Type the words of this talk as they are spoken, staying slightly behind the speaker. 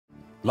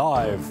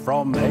Live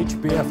from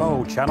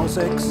HBFO Channel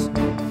 6,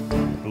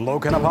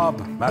 Bloke in a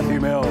Pub, Matthew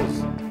Mills.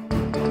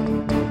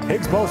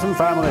 Higgs Boson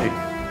family,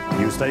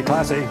 you stay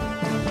classy.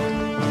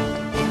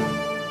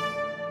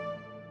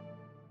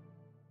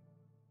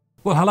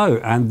 Well, hello,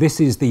 and this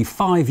is the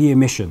 5-year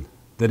mission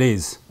that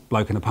is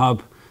Bloke in a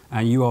Pub,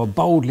 and you are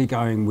boldly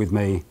going with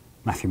me,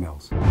 Matthew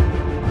Mills.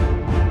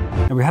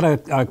 And we had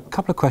a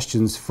couple of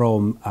questions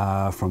from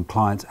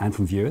clients and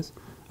from viewers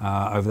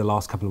over the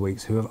last couple of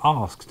weeks who have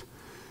asked,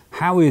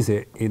 how is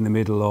it in the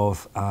middle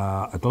of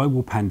a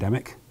global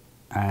pandemic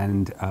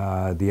and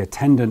the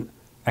attendant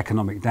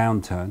economic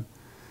downturn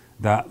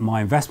that my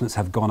investments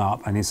have gone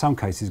up, and in some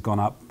cases gone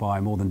up by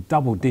more than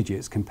double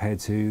digits compared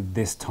to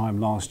this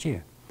time last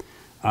year?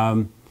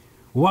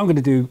 What I'm going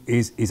to do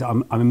is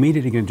I'm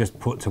immediately going to just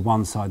put to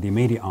one side the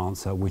immediate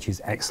answer, which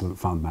is excellent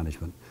fund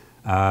management.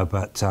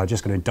 But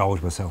just going to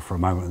indulge myself for a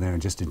moment there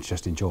and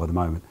just enjoy the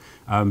moment.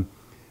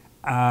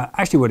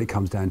 Actually, what it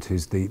comes down to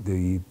is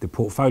the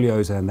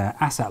portfolios and their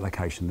asset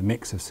allocation, the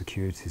mix of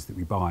securities that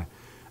we buy,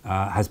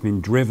 has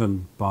been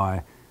driven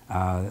by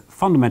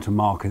fundamental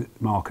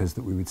markers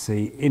that we would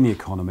see in the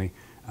economy.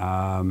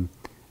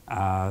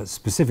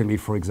 Specifically,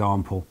 for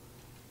example,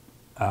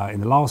 in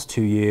the last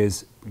 2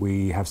 years,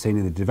 we have seen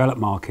in the developed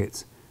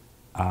markets,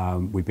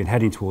 we've been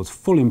heading towards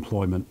full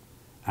employment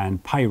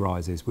and pay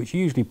rises, which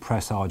usually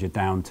presage a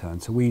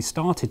downturn. So we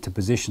started to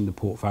position the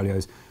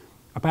portfolios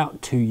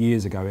about 2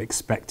 years ago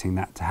expecting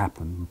that to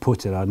happen. We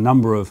put a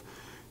number of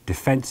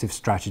defensive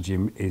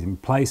strategies in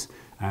place,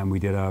 and we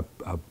did a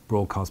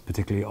broadcast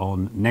particularly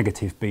on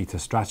negative beta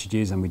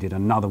strategies, and we did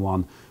another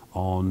one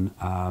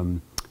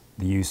on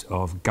the use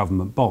of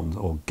government bonds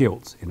or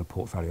gilts in a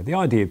portfolio. The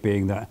idea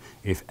being that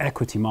if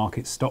equity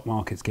markets, stock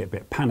markets get a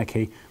bit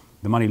panicky,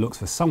 the money looks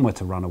for somewhere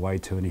to run away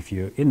to, and if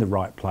you're in the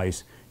right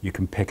place, you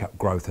can pick up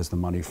growth as the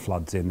money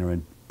floods in there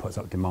and puts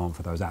up demand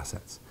for those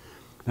assets.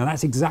 Now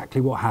that's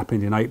exactly what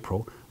happened in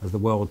April as the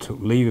world took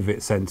leave of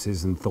its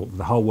senses and thought that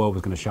the whole world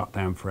was going to shut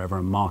down forever,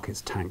 and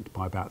markets tanked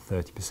by about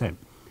 30%.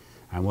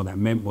 And what that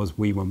meant was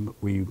we were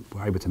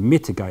able to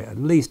mitigate at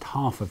least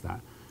half of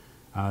that.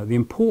 The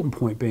important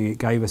point being it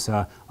gave us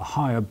a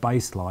higher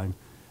baseline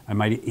and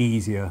made it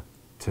easier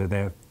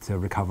to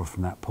recover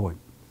from that point.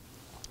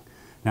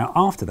 Now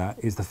after that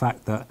is the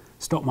fact that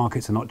stock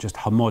markets are not just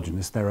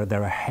homogenous, they're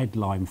a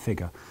headline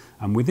figure.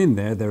 And within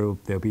there'll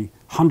be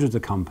hundreds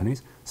of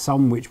companies,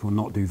 some which will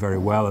not do very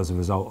well as a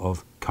result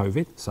of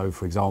COVID. So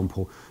for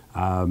example,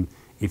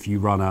 if you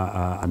run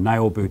a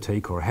nail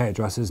boutique or a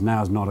hairdresser's,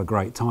 now's not a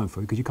great time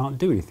for you because you can't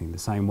do anything. The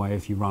same way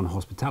if you run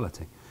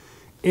hospitality.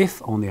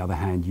 If, on the other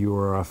hand, you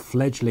were a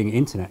fledgling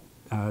internet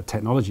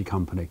technology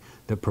company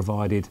that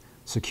provided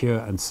secure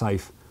and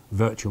safe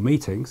virtual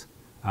meetings,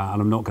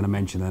 and I'm not going to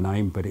mention their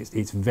name, but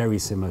it's very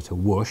similar to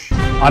Whoosh.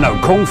 I know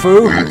Kung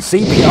Fu,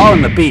 CPR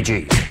and the Bee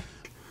Gees.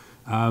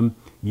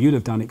 You'd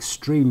have done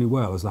extremely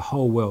well as the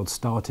whole world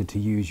started to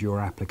use your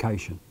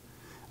application.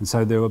 And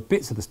so there were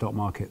bits of the stock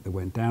market that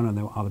went down and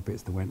there were other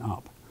bits that went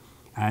up.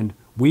 And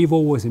we've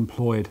always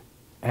employed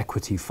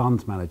equity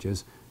fund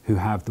managers who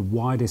have the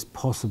widest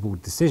possible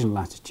decision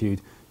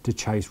latitude to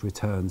chase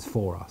returns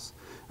for us.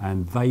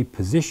 And they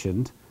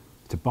positioned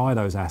to buy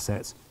those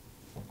assets,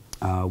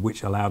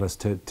 which allowed us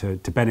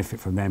to benefit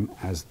from them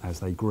as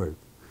they grew.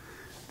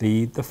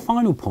 The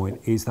final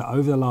point is that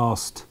over the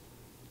last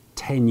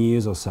 10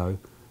 years or so,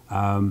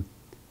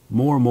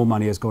 more and more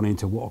money has gone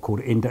into what are called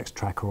index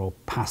tracker or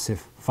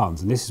passive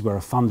funds. And this is where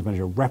a fund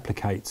manager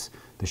replicates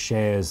the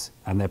shares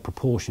and their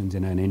proportions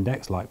in an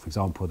index, like for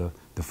example the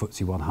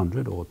FTSE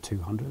 100 or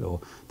 200 or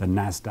the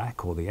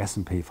NASDAQ or the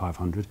S&P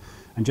 500,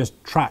 and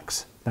just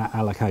tracks that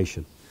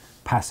allocation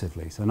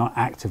passively. So not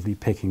actively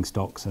picking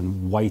stocks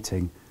and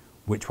waiting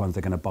which ones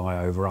they're going to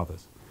buy over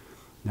others.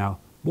 Now,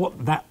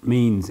 what that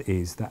means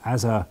is that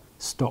as a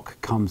stock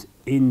comes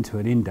into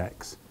an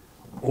index,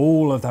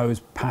 all of those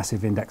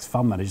passive index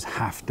fund managers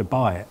have to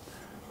buy it.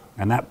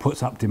 And that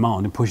puts up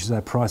demand and pushes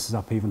their prices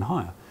up even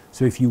higher.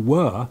 So if you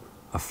were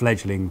a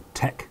fledgling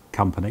tech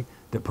company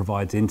that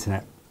provides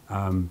internet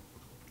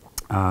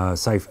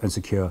safe and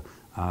secure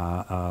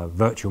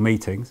virtual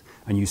meetings,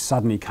 and you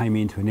suddenly came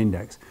into an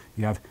index,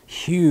 you have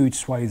huge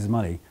swathes of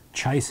money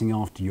chasing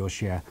after your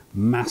share,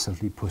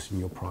 massively pushing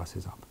your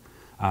prices up.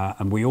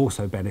 And we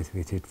also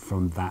benefited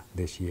from that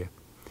this year.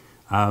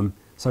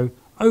 So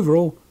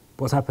overall,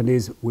 what's happened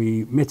is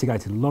we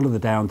mitigated a lot of the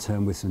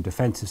downturn with some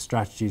defensive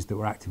strategies that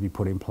were actively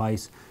put in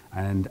place,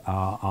 and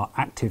our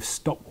active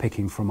stock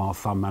picking from our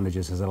fund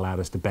managers has allowed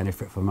us to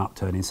benefit from an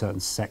upturn in certain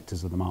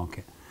sectors of the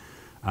market.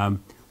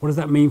 What does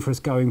that mean for us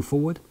going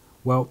forward?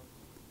 Well,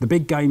 the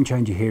big game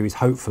changer here is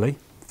hopefully,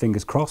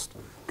 fingers crossed,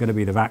 going to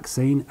be the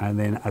vaccine, and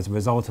then as a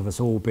result of us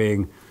all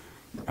being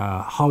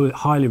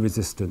highly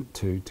resistant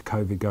to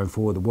COVID going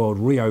forward, the world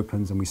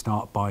reopens and we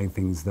start buying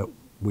things that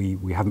we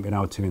haven't been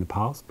able to in the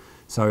past.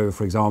 So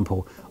for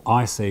example,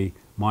 I see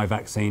my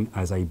vaccine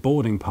as a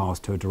boarding pass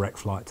to a direct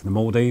flight to the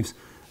Maldives,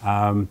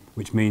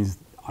 which means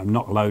I'm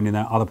not alone in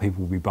that. Other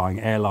people will be buying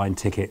airline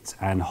tickets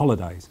and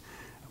holidays,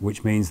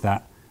 which means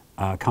that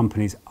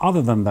companies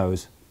other than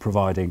those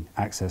providing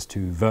access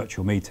to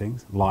virtual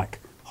meetings, like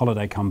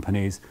holiday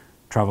companies,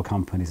 travel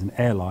companies and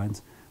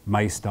airlines,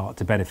 may start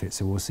to benefit.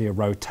 So we'll see a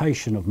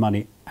rotation of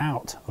money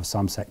out of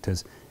some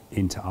sectors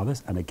into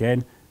others. And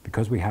again,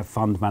 because we have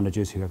fund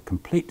managers who have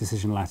complete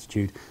decision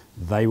latitude,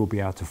 they will be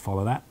able to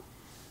follow that.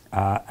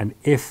 And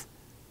if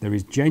there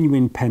is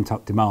genuine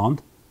pent-up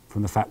demand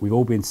from the fact we've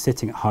all been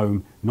sitting at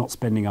home, not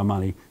spending our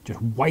money,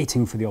 just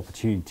waiting for the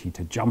opportunity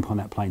to jump on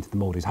that plane to the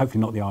Maldives,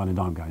 hopefully not the island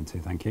I'm going to,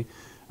 thank you,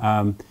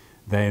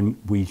 then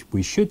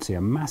we should see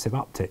a massive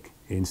uptick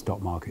in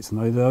stock markets. And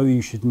although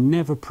you should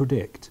never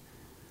predict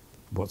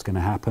what's going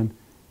to happen,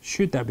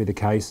 should that be the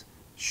case,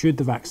 should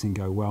the vaccine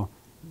go well,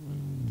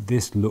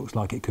 this looks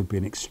like it could be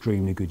an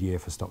extremely good year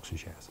for stocks and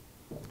shares.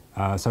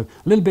 So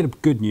a little bit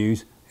of good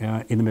news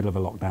in the middle of a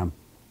lockdown,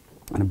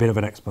 and a bit of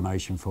an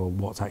explanation for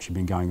what's actually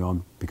been going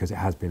on, because it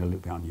has been a little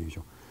bit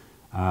unusual.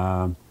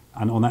 And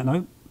on that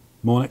note,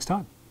 more next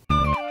time.